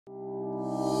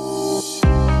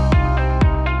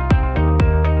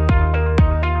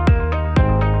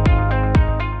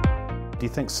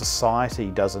think society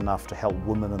does enough to help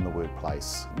women in the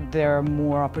workplace? There are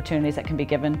more opportunities that can be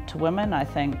given to women. I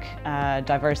think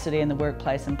diversity in the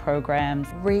workplace and programs.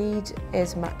 Read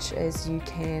as much as you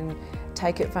can,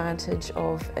 take advantage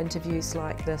of interviews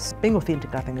like this. Being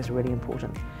authentic, I think, is really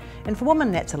important. And for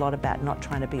women, that's a lot about not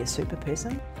trying to be a super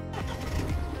person.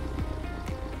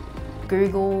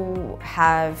 Google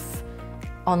have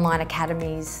online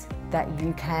academies that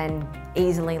you can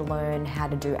easily learn how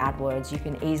to do AdWords, you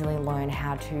can easily learn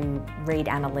how to read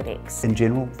analytics. In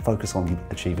general, focus on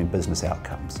achieving business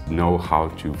outcomes. Know how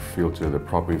to filter the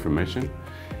proper information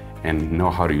and know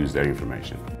how to use that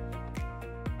information.